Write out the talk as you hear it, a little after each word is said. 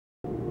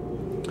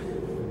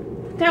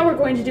Now we're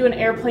going to do an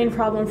airplane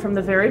problem from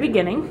the very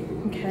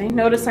beginning. Okay,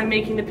 notice I'm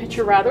making the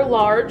picture rather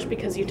large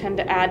because you tend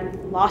to add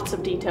lots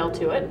of detail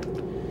to it.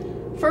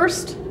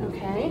 First,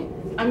 okay,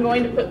 I'm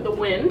going to put the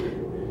wind.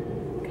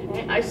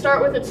 Okay, I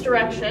start with its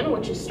direction,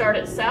 which is start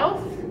at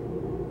south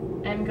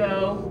and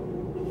go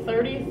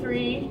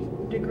 33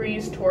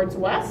 degrees towards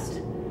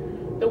west.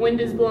 The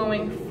wind is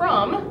blowing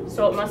from,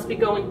 so it must be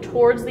going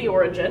towards the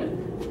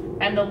origin,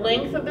 and the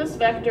length of this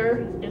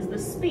vector is the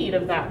speed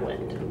of that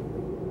wind.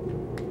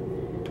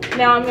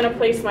 Now I'm going to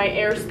place my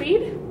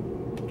airspeed.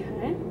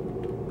 Okay.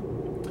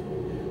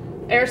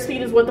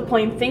 Airspeed is what the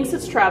plane thinks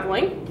it's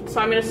traveling,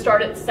 so I'm going to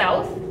start at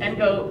south and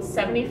go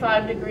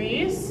 75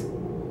 degrees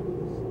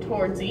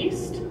towards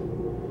east.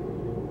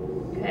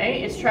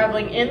 Okay, it's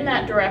traveling in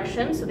that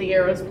direction, so the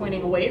arrow is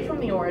pointing away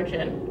from the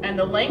origin, and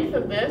the length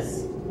of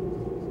this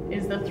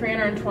is the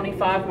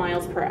 325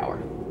 miles per hour.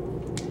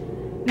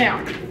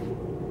 Now,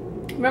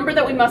 remember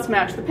that we must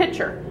match the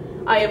picture.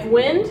 I have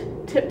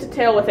wind tip to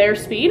tail with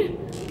airspeed,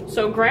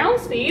 so ground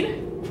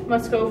speed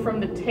must go from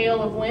the tail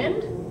of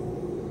wind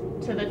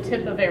to the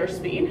tip of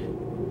airspeed.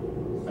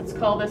 Let's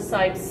call this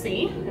side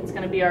C. It's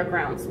going to be our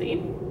ground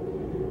speed.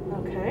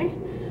 Okay.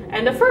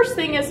 And the first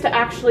thing is to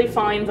actually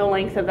find the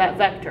length of that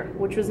vector,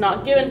 which was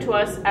not given to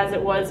us as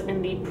it was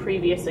in the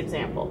previous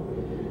example.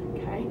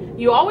 Okay.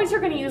 You always are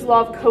going to use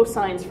law of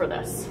cosines for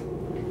this.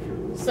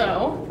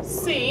 So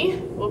C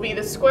will be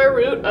the square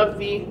root of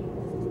the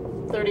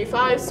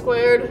 35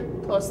 squared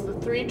plus the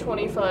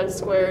 325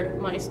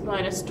 squared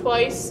minus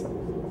twice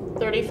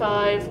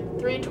 35,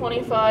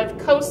 325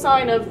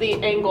 cosine of the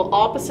angle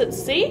opposite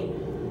C,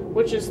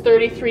 which is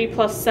 33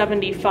 plus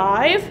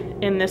 75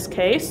 in this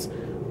case,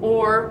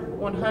 or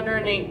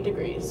 108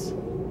 degrees.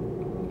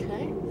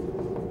 Okay.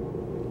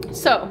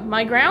 So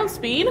my ground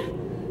speed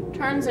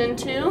turns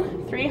into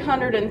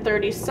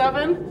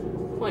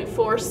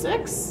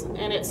 337.46,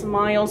 and it's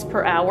miles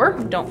per hour.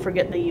 Don't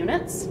forget the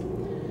units.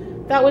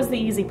 That was the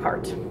easy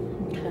part.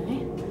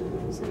 Okay.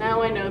 So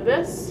now I know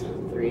this,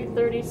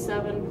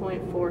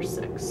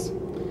 337.46.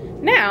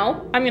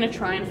 Now I'm going to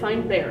try and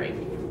find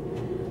bearing.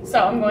 So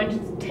I'm going to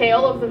the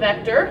tail of the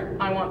vector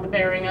I want the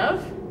bearing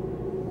of,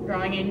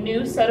 drawing a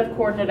new set of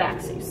coordinate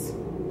axes.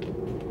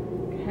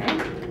 Okay.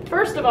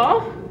 First of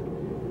all,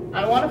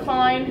 I want to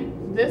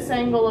find this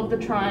angle of the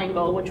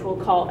triangle, which we'll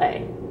call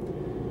A.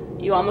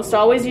 You almost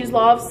always use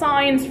law of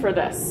sines for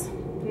this.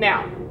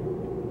 Now,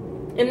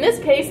 in this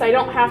case, I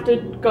don't have to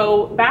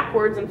go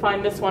backwards and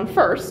find this one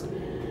first,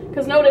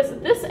 because notice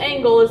that this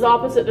angle is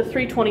opposite to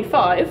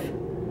 325,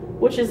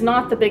 which is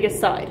not the biggest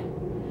side.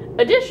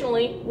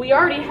 Additionally, we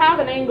already have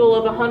an angle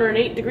of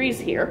 108 degrees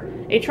here.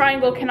 A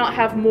triangle cannot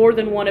have more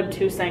than one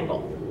obtuse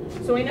angle.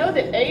 So we know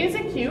that A is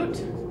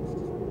acute,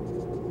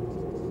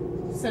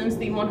 since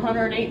the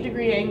 108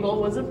 degree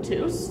angle was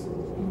obtuse.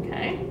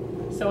 Okay,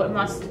 so it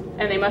must,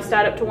 and they must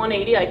add up to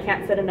 180. I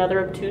can't fit another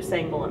obtuse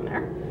angle in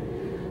there.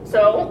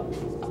 So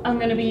I'm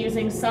going to be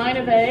using sine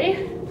of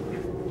A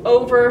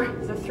over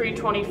the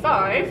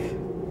 325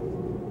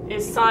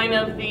 is sine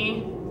of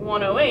the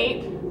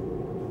 108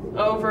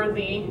 over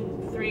the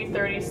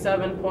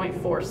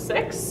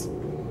 337.46.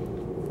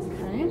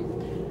 Okay.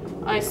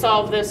 I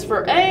solve this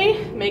for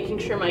A, making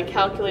sure my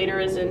calculator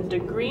is in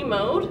degree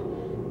mode,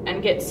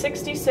 and get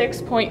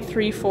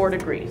 66.34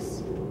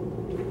 degrees.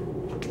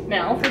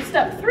 Now for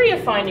step 3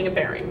 of finding a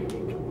bearing.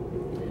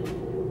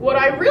 What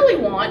I really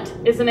want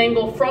is an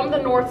angle from the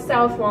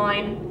north-south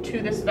line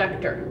to this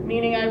vector,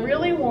 meaning I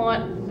really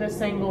want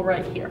this angle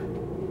right here.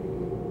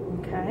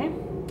 Okay,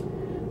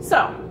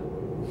 so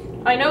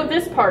I know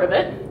this part of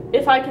it.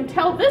 If I can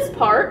tell this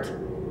part,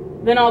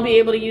 then I'll be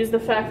able to use the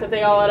fact that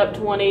they all add up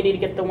to 180 to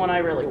get the one I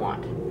really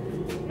want.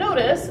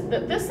 Notice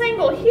that this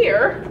angle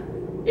here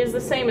is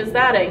the same as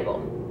that angle,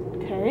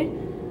 okay?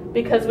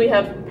 Because we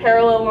have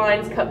parallel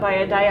lines cut by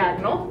a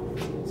diagonal.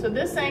 So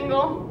this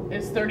angle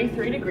is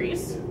 33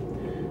 degrees.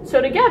 So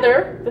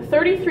together, the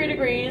 33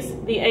 degrees,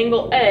 the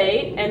angle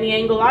A, and the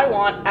angle I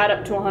want add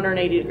up to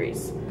 180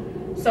 degrees.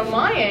 So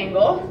my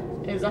angle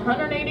is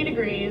 180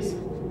 degrees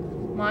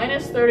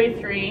minus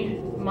 33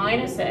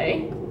 minus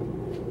A,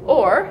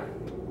 or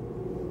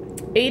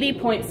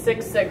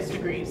 80.66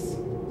 degrees.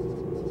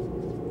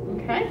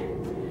 Okay?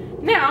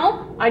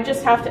 Now, I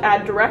just have to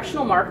add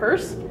directional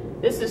markers.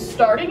 This is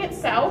starting at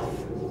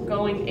south,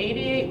 going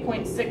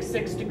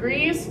 88.66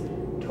 degrees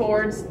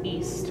towards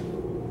east.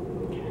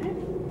 Okay?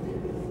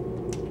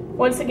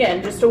 Once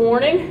again, just a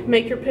warning,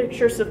 make your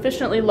picture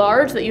sufficiently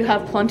large that you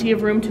have plenty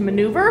of room to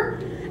maneuver,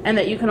 and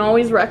that you can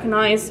always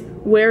recognize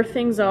where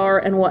things are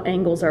and what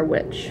angles are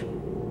which.